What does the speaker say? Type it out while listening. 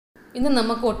ഇന്ന്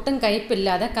നമുക്ക് ഒട്ടും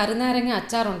കയ്പില്ലാതെ കറിനാരങ്ങ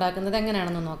അച്ചാർ ഉണ്ടാക്കുന്നത്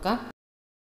എങ്ങനെയാണെന്ന് നോക്കാം.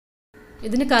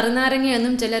 ഇതിന്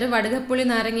കറിനാരങ്ങയെന്നും ചിലർ വടുകപ്പുളി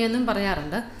നാരങ്ങയെന്നും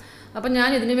പറയാറുണ്ട്. അപ്പം ഞാൻ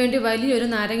ഇതിനു വേണ്ടി വലിയൊരു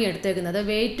നാരങ്ങ എടുത്തേക്കുന്നത്.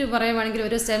 വെയിറ്റ് പറയുവാണെങ്കിൽ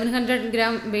ഒരു 700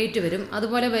 ഗ്രാം വെയിറ്റ് വരും.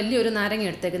 അതുപോലെ വലിയൊരു നാരങ്ങ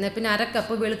എടുത്തേക്കുന്നത്. പിന്നെ 1/2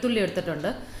 കപ്പ് വെളുത്തുള്ളി എടുത്തിട്ടുണ്ട്.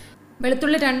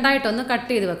 വെളുത്തുള്ളി രണ്ടായിട്ടൊന്ന് കട്ട്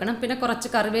ചെയ്ത് വെക്കണം. പിന്നെ കുറച്ച്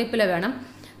കറിവേപ്പില വേണം.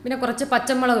 പിന്നെ കുറച്ച്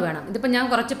പച്ചമുളക് വേണം. ഇതിപ്പോൾ ഞാൻ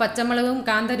കുറച്ച് പച്ചമുളകും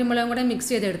കാന്താരിമുളകും കൂടെ മിക്സ്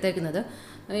ചെയ്ത് എടുത്തേക്കുന്നത്.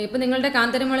 ഇപ്പോൾ നിങ്ങളുടെ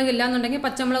കാന്താരിമുളക് ഇല്ലാന്നുണ്ടെങ്കിൽ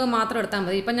പച്ചമുളക് മാത്രം എടുത്താൽ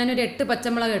മതി. ഇപ്പം ഞാനൊരു 8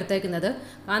 പച്ചമുളക് എടുത്തേക്കുന്നത്.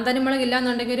 കാന്താരിമുളക്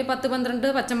ഇല്ലാന്നുണ്ടെങ്കിൽ ഒരു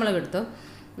 10-12 പച്ചമുളക് എടുത്തു.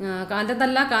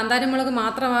 കാന്താരിമുളക്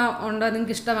മാത്രം ഉണ്ടോ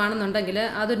നിങ്ങൾക്ക് ഇഷ്ടമാണെന്നുണ്ടെങ്കിൽ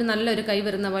അതൊരു നല്ലൊരു കൈ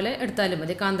വരുന്ന പോലെ എടുത്താലും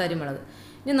മതി കാന്താരിമുളക്.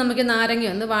 ഇനി നമുക്ക് നാരങ്ങ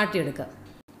ഒന്ന് വാട്ടിയെടുക്കാം.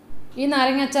 ഈ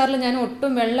നാരങ്ങ അച്ചാറിൽ ഞാൻ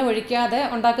ഒട്ടും വെള്ളം ഒഴിക്കാതെ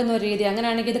ഉണ്ടാക്കുന്ന ഒരു രീതി.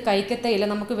 അങ്ങനെയാണെങ്കിൽ ഇത് കഴിക്കത്തേയില്ല,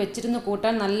 നമുക്ക് വെച്ചിരുന്ന്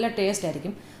കൂട്ടാൻ നല്ല ടേസ്റ്റ്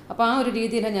ആയിരിക്കും. അപ്പോൾ ആ ഒരു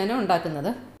രീതിയിലാണ് ഞാൻ ഉണ്ടാക്കുന്നത്.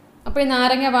 അപ്പോൾ ഈ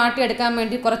നാരങ്ങ വാട്ടിയെടുക്കാൻ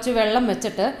വേണ്ടി കുറച്ച് വെള്ളം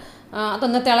വെച്ചിട്ട്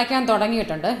അതൊന്ന് തിളയ്ക്കാൻ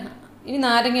തുടങ്ങിയിട്ടുണ്ട്. ഇനി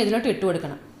നാരങ്ങ ഇതിലോട്ട് ഇട്ട്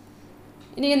കൊടുക്കണം.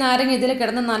 ഇനി ഈ നാരങ്ങ ഇതിൽ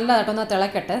കിടന്ന് നല്ലതായിട്ടൊന്ന്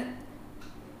തിളക്കട്ടെ.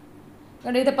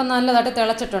 ഇതിപ്പോൾ നല്ലതായിട്ട്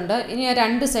തിളച്ചിട്ടുണ്ട്. ഇനി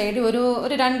 2 സൈഡ് ഒരു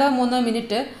 2-3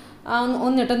 മിനിറ്റ്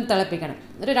ഒന്നിട്ടൊന്ന് തിളപ്പിക്കണം.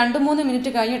 ഒരു 2-3 മിനിറ്റ്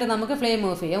കഴിഞ്ഞിട്ട് നമുക്ക് ഫ്ലെയിം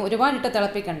ഓഫ് ചെയ്യാം. ഒരുപാടിട്ട്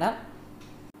തിളപ്പിക്കണ്ട.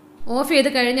 ഓഫ് ചെയ്ത്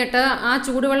കഴിഞ്ഞിട്ട് ആ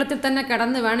ചൂടുവെള്ളത്തിൽ തന്നെ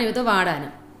കിടന്ന് വേണം ഇത്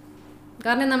വാടാനും.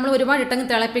 കാരണം നമ്മൾ ഒരുപാടിട്ടങ്ങ്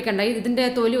തിളപ്പിക്കണ്ട. ഇതിൻ്റെ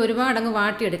തൊലി ഒരുപാടങ്ങ്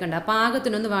വാട്ടിയെടുക്കണ്ട.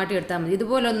 പാകത്തിനൊന്ന് വാട്ടിയെടുത്താൽ മതി.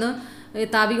 ഇതുപോലൊന്ന്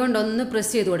തവി കൊണ്ടൊന്ന്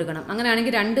പ്രസ് ചെയ്ത് കൊടുക്കണം.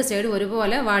 അങ്ങനെയാണെങ്കിൽ 2 സൈഡും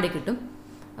ഒരുപോലെ വാടി കിട്ടും.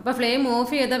 അപ്പോൾ ഫ്ലെയിം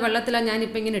ഓഫ് ചെയ്ത വെള്ളത്തിലാണ്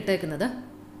ഞാനിപ്പോൾ ഇങ്ങനെ ഇട്ടേക്കുന്നത്.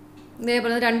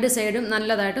 ഇതേപോലെ 2 സൈഡും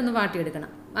നല്ലതായിട്ടൊന്ന് വാട്ടിയെടുക്കണം.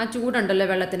 ആ ചൂടുണ്ടല്ലോ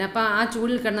വെള്ളത്തിന്, അപ്പോൾ ആ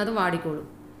ചൂടിൽ കിടന്നത് വാടിക്കോളും.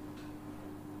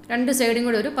 2 സൈഡും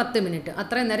കൂടി ഒരു 10 മിനിറ്റ്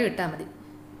അത്രയും നേരം ഇട്ടാൽ മതി.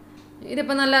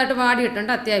 ഇതിപ്പോൾ നല്ലതായിട്ട്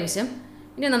വാടിയിട്ടുണ്ട് അത്യാവശ്യം.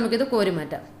 ഇനി നമുക്കിത് കോരി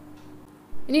മാറ്റാം.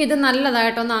 ഇനി ഇത്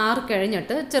നല്ലതായിട്ടൊന്ന്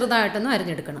ആറിക്കഴിഞ്ഞിട്ട് ചെറുതായിട്ടൊന്ന്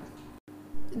അരിഞ്ഞെടുക്കണം.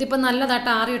 ഇതിപ്പോൾ നല്ലതായിട്ട്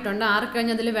ആറിയിട്ടുണ്ട്.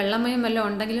 ആറിക്കഴിഞ്ഞതിൽ വെള്ളമയം വല്ലതും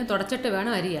ഉണ്ടെങ്കിലും തുടച്ചിട്ട്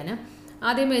വേണം അരിയാൻ.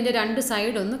 ആദ്യമേ ഇതിൻ്റെ 2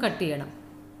 സൈഡൊന്ന് കട്ട് ചെയ്യണം.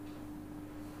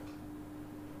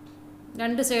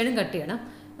 2 സൈഡും കട്ട് ചെയ്യണം.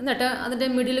 എന്നിട്ട് അതിൻ്റെ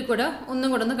മിഡിൽ കൂടെ ഒന്നും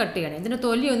കൂടെ ഒന്ന് കട്ട് ചെയ്യണം. ഇതിൻ്റെ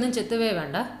തൊലിയൊന്നും ചെത്തുവേ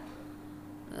വേണ്ട.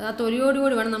 ആ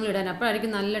തൊലിയോടുകൂടി വേണം നമ്മൾ ഇടാൻ.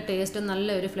 അപ്പോഴായിരിക്കും നല്ല ടേസ്റ്റും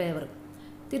നല്ല ഒരു ഫ്ലേവർ.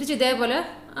 തിരിച്ച് ഇതേപോലെ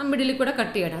ആ മിഡിൽ കൂടെ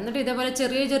കട്ട് ചെയ്യണം. എന്നിട്ട് ഇതേപോലെ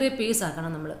ചെറിയ ചെറിയ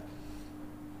പീസാക്കണം നമ്മൾ.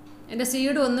 എൻ്റെ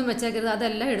സീഡ് ഒന്നും വെച്ചേക്കരുത്,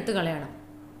 അതെല്ലാം എടുത്ത് കളയണം.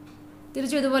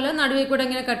 തിരിച്ച് ഇതുപോലെ നടുവിൽ കൂടെ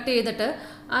ഇങ്ങനെ കട്ട് ചെയ്തിട്ട്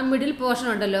ആ മിഡിൽ പോർഷൻ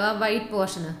ഉണ്ടല്ലോ, ആ വൈറ്റ്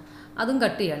പോർഷന് അതും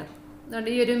കട്ട് ചെയ്യണം.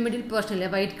 ഈ ഒരു മിഡിൽ പോർഷനില്ലേ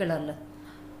വൈറ്റ് കളറിൽ,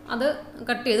 അത്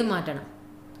കട്ട് ചെയ്ത് മാറ്റണം.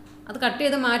 അത് കട്ട്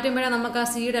ചെയ്ത് മാറ്റുമ്പോഴേ നമുക്ക് ആ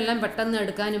സീഡെല്ലാം പെട്ടെന്ന്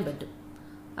എടുക്കാനും പറ്റും.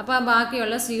 അപ്പോൾ ആ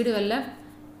ബാക്കിയുള്ള സീഡും എല്ലാം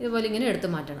ഇതുപോലെ ഇങ്ങനെ എടുത്ത്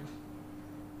മാറ്റണം.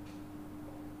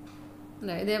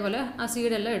 അല്ലേ, ഇതേപോലെ ആ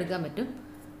സീഡെല്ലാം എടുക്കാൻ പറ്റും.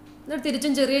 എന്നിട്ട്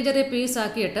തിരിച്ചും ചെറിയ ചെറിയ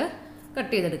പീസാക്കിയിട്ട്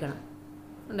കട്ട് ചെയ്തെടുക്കണം.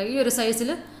 ഈ ഒരു സൈസിൽ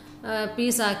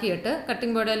പീസാക്കിയിട്ട്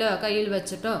കട്ടിംഗ് ബോർഡിലോ കയ്യിൽ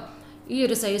വെച്ചിട്ടോ ഈ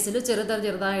ഒരു സൈസിൽ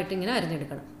ചെറുതായിട്ട് ഇങ്ങനെ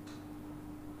അരിഞ്ഞെടുക്കണം.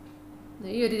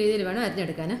 ഈ ഒരു രീതിയിൽ വേണം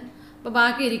അരിഞ്ഞെടുക്കാൻ. അപ്പോൾ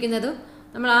ബാക്കി ഇരിക്കുന്നതും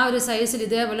നമ്മൾ ആ ഒരു സൈസിൽ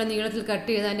ഇതേപോലെ നീളത്തിൽ കട്ട്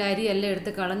ചെയ്ത് അതിൻ്റെ അരിയെല്ലാം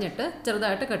എടുത്ത് കളഞ്ഞിട്ട്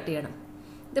ചെറുതായിട്ട് കട്ട് ചെയ്യണം.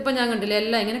 ഇതിപ്പോൾ ഞാൻ കണ്ടില്ല,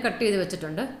 എല്ലാം ഇങ്ങനെ കട്ട് ചെയ്ത്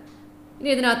വെച്ചിട്ടുണ്ട്. ഇനി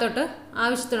ഇതിനകത്തോട്ട്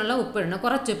ആവശ്യത്തിനുള്ള ഉപ്പ് ഇടണം.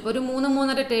 കുറച്ച് ഉപ്പ്, ഒരു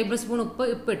 3-3.5 ടേബിൾ സ്പൂൺ ഉപ്പ്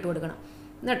ഇട്ട് കൊടുക്കണം.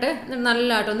 എന്നിട്ട്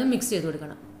നല്ലതായിട്ടൊന്ന് മിക്സ് ചെയ്ത്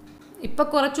കൊടുക്കണം. ഇപ്പോൾ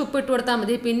കുറച്ച് ഉപ്പ് ഇട്ട് കൊടുത്താൽ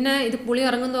മതി. പിന്നെ ഇത് പുളി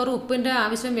ഇറങ്ങുന്നതോറും ഉപ്പിൻ്റെ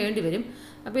ആവശ്യം വേണ്ടി വരും.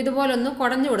 അപ്പോൾ ഇതുപോലെ ഒന്ന്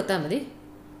കുടഞ്ഞു കൊടുത്താൽ മതി.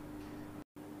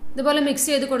 ഇതുപോലെ മിക്സ്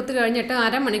ചെയ്ത് കൊടുത്ത് കഴിഞ്ഞിട്ട്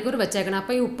 1/2 മണിക്കൂർ വെച്ചേക്കണം.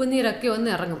 അപ്പോൾ ഈ ഉപ്പ് നീരൊക്കെ ഒന്ന്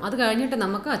ഇറങ്ങും. അത് കഴിഞ്ഞിട്ട്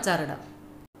നമുക്ക് അച്ചാറിടാം.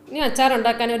 ഇനി അച്ചാർ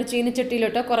ഉണ്ടാക്കാൻ ഒരു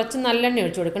ചീനിച്ചട്ടിയിലിട്ട് കുറച്ച് നല്ലെണ്ണ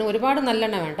ഒഴിച്ചു കൊടുക്കണം. ഒരുപാട്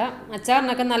നല്ലെണ്ണ വേണ്ട.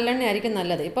 അച്ചാറിനൊക്കെ നല്ലെണ്ണ ആയിരിക്കും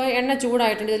നല്ലത്. ഇപ്പോൾ എണ്ണ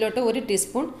ചൂടായിട്ടുണ്ട്. ഇതിലോട്ട് 1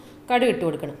 ടീസ്പൂൺ കടുക് ഇട്ട്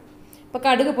കൊടുക്കണം. ഇപ്പോൾ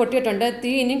കടുക് പൊട്ടിയിട്ടുണ്ട്.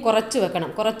 തീ ഇനിയും കുറച്ച് വെക്കണം.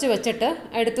 കുറച്ച് വെച്ചിട്ട്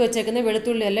എടുത്ത് വെച്ചേക്കുന്ന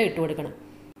വെളുത്തുള്ളി എല്ലാം ഇട്ട് കൊടുക്കണം.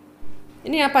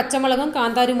 ഇനി ആ പച്ചമുളകും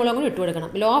കാന്താരിമുളകും ഇട്ട് കൊടുക്കണം.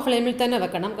 ലോ ഫ്ലെയിമിൽ തന്നെ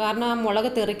വെക്കണം, കാരണം ആ മുളക്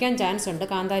തെറിക്കാൻ ചാൻസ് ഉണ്ട്,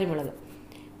 കാന്താരിമുളക്.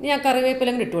 ഇനി ആ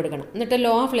കറിവേപ്പിലും ഇട്ട് കൊടുക്കണം. എന്നിട്ട്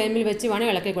ലോ ഫ്ലെയിമിൽ വെച്ച് വേണം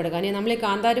ഇളക്കി കൊടുക്കാൻ. ഇനി നമ്മൾ ഈ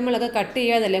കാന്താരിമുളക് കട്ട്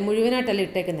ചെയ്യാതല്ലേ, മുഴുവനായിട്ടല്ലേ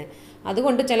ഇട്ടേക്കുന്നത്.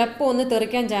 അതുകൊണ്ട് ചിലപ്പോൾ ഒന്ന്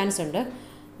തെറിക്കാൻ ചാൻസ് ഉണ്ട്.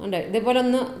 ഇതേപോലെ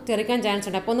ഒന്ന് തെറിക്കാൻ ചാൻസ്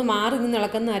ഉണ്ട്. അപ്പോൾ ഒന്ന് മാറി നിന്ന്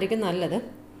ഇളക്കുന്നതായിരിക്കും നല്ലത്.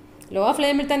 ലോ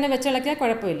ഫ്ലെയിമിൽ തന്നെ വെച്ച് ഇളക്കിയാൽ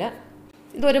കുഴപ്പമില്ല.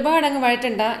 ഇത് ഒരുപാട് അങ്ങ്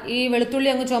വഴറ്റണ്ട. ഈ വെളുത്തുള്ളി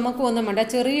അങ്ങ് ചുമക്കുമൊന്നും വേണ്ട.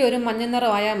 ചെറിയൊരു മഞ്ഞ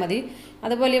നിറം ആയാൽ മതി.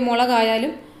 അതുപോലെ ഈ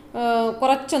മുളകായാലും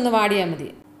കുറച്ചൊന്ന് വാടിയാൽ മതി.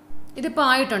 ഇതിപ്പോൾ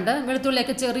ആയിട്ടുണ്ട്.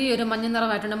 വെളുത്തുള്ളിയൊക്കെ ചെറിയൊരു മഞ്ഞ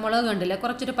നിറമായിട്ടുണ്ട്. മുളക് കണ്ടില്ല,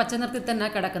 കുറച്ചൊരു പച്ച നിറത്തിൽ തന്നെ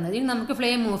കിടക്കുന്നത്. ഇനി നമുക്ക്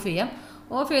ഫ്ലെയിം ഓഫ് ചെയ്യാം.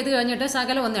 ഓഫ് ചെയ്ത് കഴിഞ്ഞിട്ട്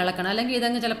ശകലം ഒന്ന് ഇളക്കണം, അല്ലെങ്കിൽ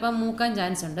ഇതങ്ങ് ചിലപ്പോൾ മൂക്കാൻ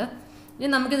ചാൻസ് ഉണ്ട്. ഇനി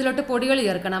നമുക്കിതിലോട്ട് പൊടികൾ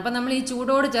ചേർക്കണം. അപ്പോൾ നമ്മൾ ഈ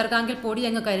ചൂടോട് ചേർക്കാമെങ്കിൽ പൊടി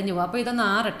അങ്ങ് കരിഞ്ഞു പോകും. അപ്പോൾ ഇതൊന്ന്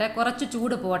ആറട്ടെ, കുറച്ച്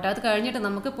ചൂട് പോകട്ടെ. അത് കഴിഞ്ഞിട്ട്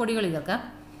നമുക്ക് പൊടികൾ ചേർക്കാം.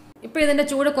 ഇപ്പോൾ ഇതിൻ്റെ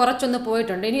ചൂട് കുറച്ചൊന്ന്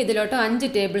പോയിട്ടുണ്ട്. ഇനി ഇതിലോട്ട് 5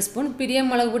 ടേബിൾ സ്പൂൺ പിരിയം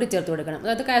മുളക് പൊടി ചേർത്ത് കൊടുക്കണം.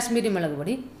 അതായത് കാശ്മീരി മുളക്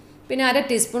പൊടി. പിന്നെ 1/2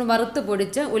 ടീസ്പൂൺ വറുത്ത്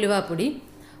പൊടിച്ച ഉലുവാപ്പൊടി,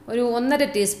 ഒരു 1/2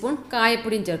 ടീസ്പൂൺ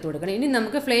കായപ്പൊടിയും ചേർത്ത് കൊടുക്കണം. ഇനി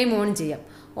നമുക്ക് ഫ്ലെയിം ഓൺ ചെയ്യാം.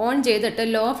 ഓൺ ചെയ്തിട്ട്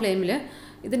ലോ ഫ്ലെയിമിൽ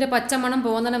ഇതിൻ്റെ പച്ചമണം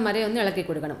പോകുന്നിടം വരെ ഒന്ന് ഇളക്കി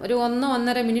കൊടുക്കണം. ഒരു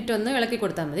 1-1.5 മിനിറ്റ് ഒന്ന് ഇളക്കി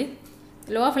കൊടുത്താൽ മതി.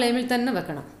 ലോ ഫ്ലെയിമിൽ തന്നെ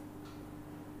വെക്കണം.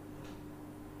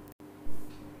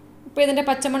 ഇപ്പോൾ ഇതിൻ്റെ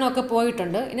പച്ചമണമൊക്കെ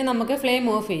പോയിട്ടുണ്ട്. ഇനി നമുക്ക് ഫ്ലെയിം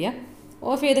ഓഫ് ചെയ്യാം.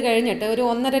 ഓഫ് ചെയ്ത് കഴിഞ്ഞിട്ട് ഒരു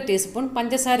 1.5 ടീസ്പൂൺ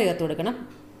പഞ്ചസാര ചേർത്ത് കൊടുക്കണം.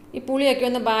 ഈ പുളിയൊക്കെ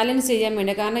ഒന്ന് ബാലൻസ് ചെയ്യാൻ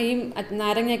വേണ്ടി, കാരണം ഈ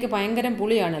നാരങ്ങയ്ക്ക് ഭയങ്കര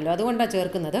പുളിയാണല്ലോ, അതുകൊണ്ടാണ്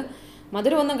ചേർക്കുന്നത്.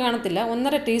 മധുരമൊന്നും കാണത്തില്ല,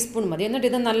 1.5 ടീസ്പൂൺ മതി. എന്നിട്ട്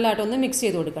ഇത് നല്ലതായിട്ടൊന്ന് മിക്സ്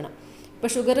ചെയ്ത് കൊടുക്കണം. ഇപ്പോൾ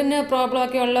ഷുഗറിന് പ്രോബ്ലം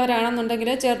ഒക്കെ ഉള്ളവരാണെന്നുണ്ടെങ്കിൽ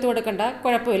ചേർത്ത് കൊടുക്കണ്ട,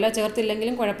 കുഴപ്പമില്ല.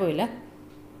 ചേർത്തില്ലെങ്കിലും കുഴപ്പമില്ല.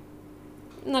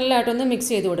 നല്ലതായിട്ടൊന്ന്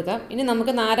മിക്സ് ചെയ്ത് കൊടുക്കാം. ഇനി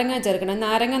നമുക്ക് നാരങ്ങ ചേർക്കണം.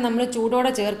 നാരങ്ങ നമ്മൾ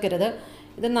ചൂടോടെ ചേർക്കരുത്.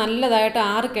 ഇത് നല്ലതായിട്ട്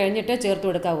ആറി കഴിഞ്ഞിട്ട് ചേർത്ത്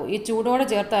കൊടുക്കാവൂ. ഈ ചൂടോടെ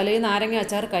ചേർത്താൽ ഈ നാരങ്ങ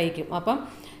അച്ചാർ കഴിക്കും. അപ്പം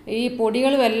ഈ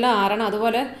പൊടികളും എല്ലാം ആറണം,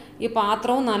 അതുപോലെ ഈ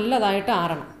പാത്രവും നല്ലതായിട്ട്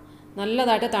ആറണം.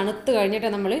 നല്ലതായിട്ട് തണുത്ത് കഴിഞ്ഞിട്ട്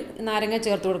നമ്മൾ നാരങ്ങ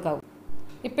ചേർത്ത് കൊടുക്കാവൂ.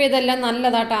 ഇപ്പോൾ ഇതെല്ലാം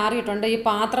നല്ലതായിട്ട് ആറിയിട്ടുണ്ട്. ഈ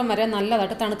പാത്രം വരെ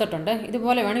നല്ലതായിട്ട് തണുത്തിട്ടുണ്ട്.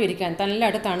 ഇതുപോലെ വേണം ഇരിക്കാൻ,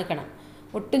 നല്ലതായിട്ട് തണുക്കണം,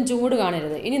 ഒട്ടും ചൂട്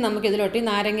കാണരുത്. ഇനി നമുക്ക് ഇതിലോട്ട് ഈ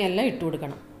നാരങ്ങയെല്ലാം ഇട്ട്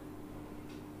കൊടുക്കണം.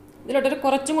 ഇതിലോട്ടൊരു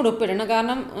കുറച്ചും കൂടി ഉപ്പിടണം,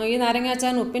 കാരണം ഈ നാരങ്ങ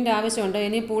അച്ചാറിന് ഉപ്പിൻ്റെ ആവശ്യമുണ്ട്.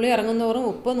 ഇനി പുളി ഇറങ്ങുന്നതോറും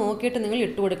ഉപ്പ് നോക്കിയിട്ട് നിങ്ങൾ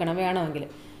ഇട്ട് കൊടുക്കണം വേണമെങ്കിൽ.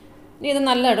 ഇനി ഇത്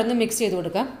നല്ലതായിട്ടൊന്ന് മിക്സ് ചെയ്ത്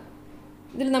കൊടുക്കാം.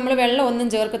 ഇതിൽ നമ്മൾ വെള്ളം ഒന്നും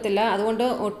ചേർക്കത്തില്ല, അതുകൊണ്ട്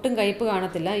ഒട്ടും കയ്പ്പ്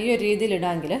കാണത്തില്ല ഈ ഒരു രീതിയിൽ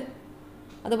ഇടാമെങ്കിൽ.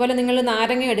 അതുപോലെ നിങ്ങൾ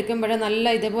നാരങ്ങ എടുക്കുമ്പോൾ നല്ല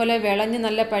ഇതുപോലെ വിളഞ്ഞ്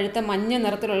നല്ല പഴുത്ത മഞ്ഞ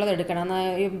നിറത്തിലുള്ളത് എടുക്കണം.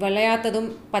 ഈ വിളയാത്തതും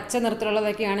പച്ച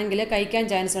നിറത്തിലുള്ളതൊക്കെ ആണെങ്കിൽ കഴിക്കാൻ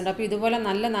ചാൻസ് ഉണ്ട്. അപ്പോൾ ഇതുപോലെ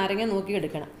നല്ല നാരങ്ങ നോക്കി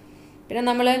എടുക്കണം. പിന്നെ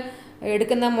നമ്മൾ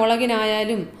എടുക്കുന്ന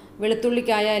മുളകിനായാലും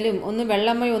വെളുത്തുള്ളിക്കായാലും ഒന്നും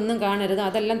വെള്ളമയം ഒന്നും കാണരുത്,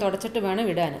 അതെല്ലാം തുടച്ചിട്ട് വേണം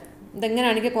ഇടാൻ.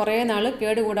 ഇതെങ്ങനെയാണെങ്കിൽ കുറേ നാൾ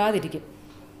കേടുകൂടാതിരിക്കും.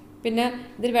 പിന്നെ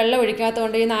ഇതിൽ വെള്ളം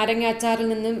ഒഴിക്കാത്തതുകൊണ്ട് ഈ നാരങ്ങ അച്ചാറിൽ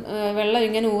നിന്നും വെള്ളം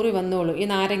ഇങ്ങനെ ഊറി വന്നോളൂ. ഈ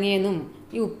നാരങ്ങയെന്നും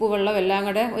ഈ ഉപ്പ് വെള്ളം എല്ലാം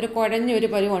കൂടെ ഒരു കുഴഞ്ഞൊരു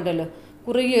പരുവുണ്ടല്ലോ,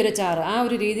 കുറുകിയൊരു ചാറ്, ആ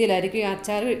ഒരു രീതിയിലായിരിക്കും ഈ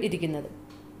അച്ചാർ ഇരിക്കുന്നത്.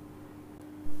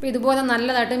 അപ്പോൾ ഇതുപോലെ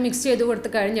നല്ലതായിട്ട് മിക്സ് ചെയ്ത് കൊടുത്ത്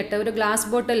കഴിഞ്ഞിട്ട് ഒരു ഗ്ലാസ്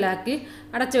ബോട്ടിലാക്കി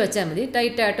അടച്ച് വെച്ചാൽ മതി.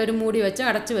 ടൈറ്റായിട്ട് ഒരു മൂടി വെച്ച്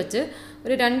അടച്ച് വെച്ച്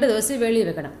ഒരു 2 ദിവസം വെളിയിൽ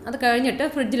വെക്കണം. അത് കഴിഞ്ഞിട്ട്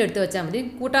ഫ്രിഡ്ജിലെടുത്ത് വെച്ചാൽ മതി.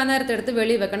 കൂട്ടാൻ നേരത്തെ എടുത്ത്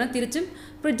വെളിയിൽ വെക്കണം, തിരിച്ചും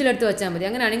ഫ്രിഡ്ജിലെടുത്ത് വെച്ചാൽ മതി.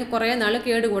 അങ്ങനെയാണെങ്കിൽ കുറേ നാൾ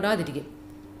കേടുകൂടാതിരിക്കും.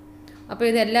 അപ്പോൾ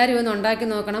ഇത് എല്ലാവരും ഒന്ന് ഉണ്ടാക്കി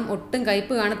നോക്കണം. ഒട്ടും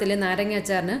കയ്പ്പ് കാണത്തില്ല നാരങ്ങ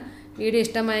അച്ചാറിന്. വീഡിയോ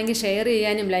ഇഷ്ടമായെങ്കിൽ ഷെയർ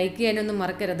ചെയ്യാനും ലൈക്ക് ചെയ്യാനും ഒന്നും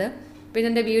മറക്കരുത്. പിന്നെ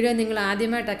എൻ്റെ വീഡിയോ നിങ്ങൾ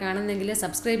ആദ്യമായിട്ടാണ് കാണുന്നതെങ്കിൽ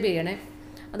സബ്സ്ക്രൈബ് ചെയ്യണേ.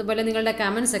 അതുപോലെ നിങ്ങളുടെ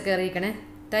കമൻസ് ഒക്കെ അറിയിക്കണേ.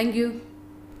 താങ്ക്